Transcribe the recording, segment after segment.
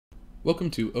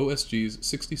Welcome to OSG's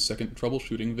 60-second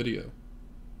troubleshooting video.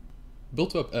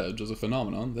 Built-up edge is a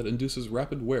phenomenon that induces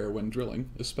rapid wear when drilling,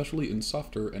 especially in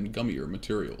softer and gummier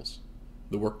materials.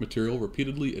 The work material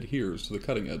repeatedly adheres to the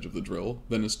cutting edge of the drill,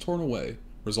 then is torn away,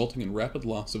 resulting in rapid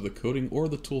loss of the coating or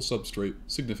the tool substrate,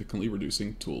 significantly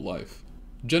reducing tool life.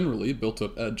 Generally,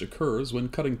 built-up edge occurs when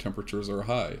cutting temperatures are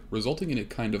high, resulting in a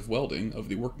kind of welding of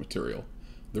the work material.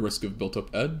 The risk of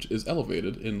built-up edge is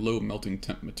elevated in low melting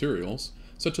temp materials,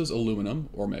 such as aluminum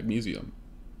or magnesium.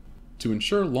 To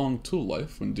ensure long tool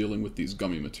life when dealing with these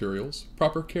gummy materials,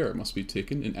 proper care must be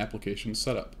taken in application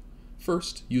setup.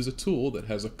 First, use a tool that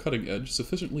has a cutting edge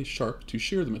sufficiently sharp to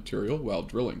shear the material while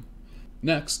drilling.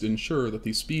 Next, ensure that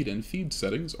the speed and feed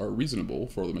settings are reasonable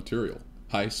for the material.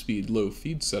 High speed, low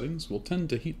feed settings will tend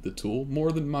to heat the tool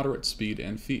more than moderate speed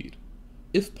and feed.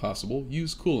 If possible,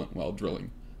 use coolant while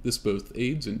drilling. This both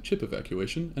aids in chip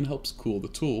evacuation and helps cool the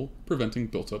tool, preventing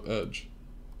built-up edge.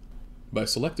 By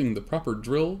selecting the proper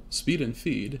drill, speed and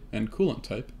feed, and coolant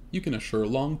type, you can assure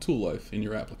long tool life in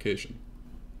your application.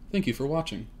 Thank you for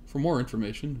watching. For more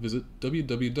information, visit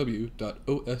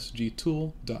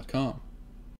www.osgtool.com.